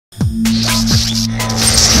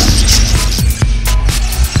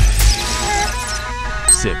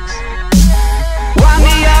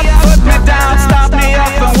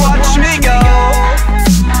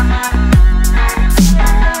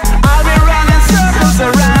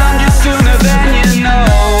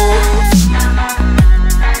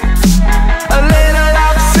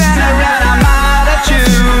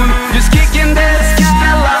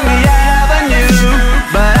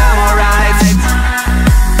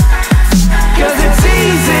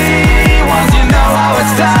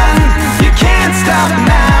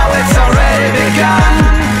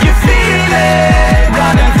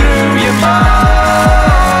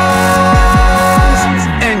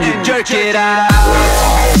out.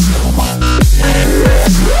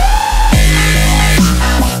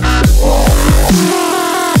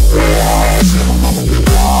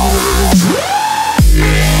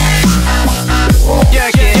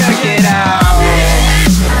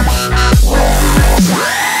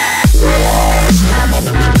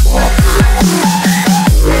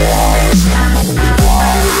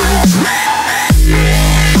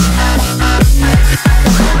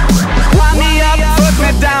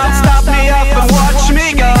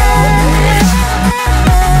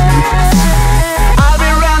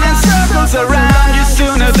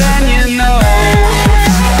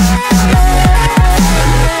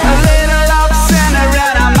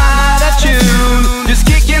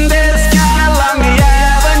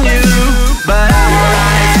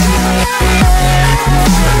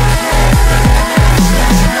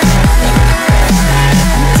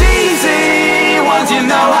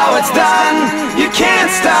 You can't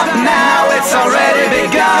stop now, it's already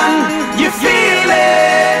begun. You feel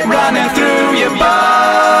it running through your bones,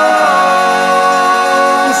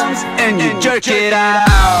 and you jerk it out.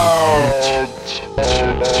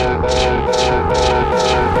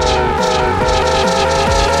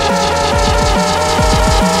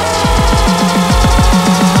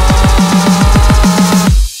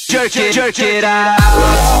 Jerk it out.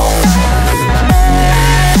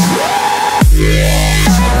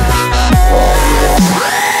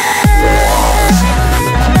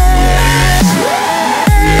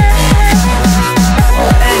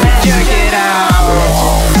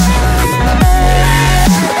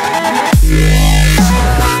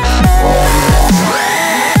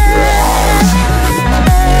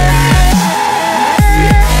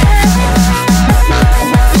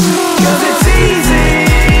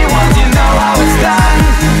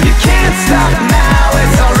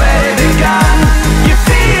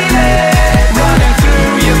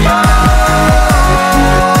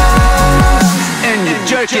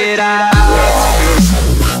 Jerk it out.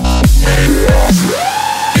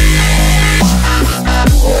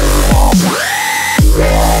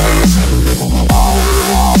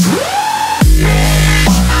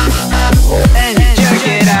 And you jerk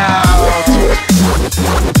it out.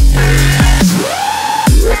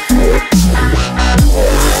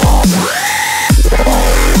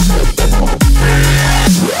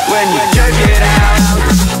 When you jerk it out,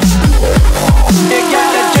 you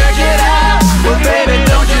gotta jerk it out. Well, baby,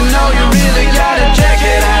 don't you know you really gotta check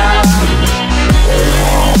it out?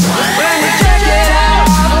 When you check it out,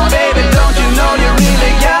 baby, don't you know you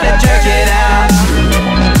really gotta check it out?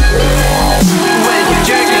 When you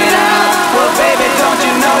check it out, well, baby, don't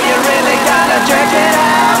you know you really gotta check it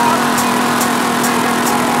out?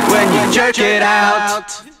 When you jerk it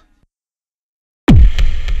out.